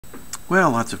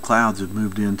Well, lots of clouds have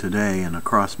moved in today and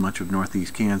across much of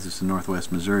northeast Kansas and northwest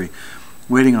Missouri,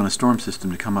 waiting on a storm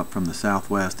system to come up from the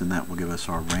southwest, and that will give us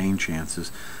our rain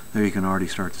chances. There you can already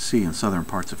start to see in southern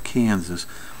parts of Kansas.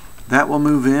 That will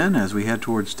move in as we head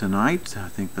towards tonight. I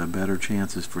think the better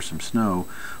chances for some snow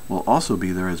will also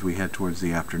be there as we head towards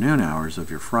the afternoon hours of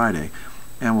your Friday.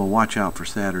 And we'll watch out for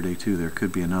Saturday too. There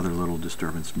could be another little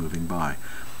disturbance moving by.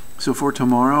 So for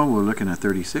tomorrow, we're looking at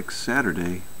 36,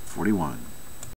 Saturday, 41.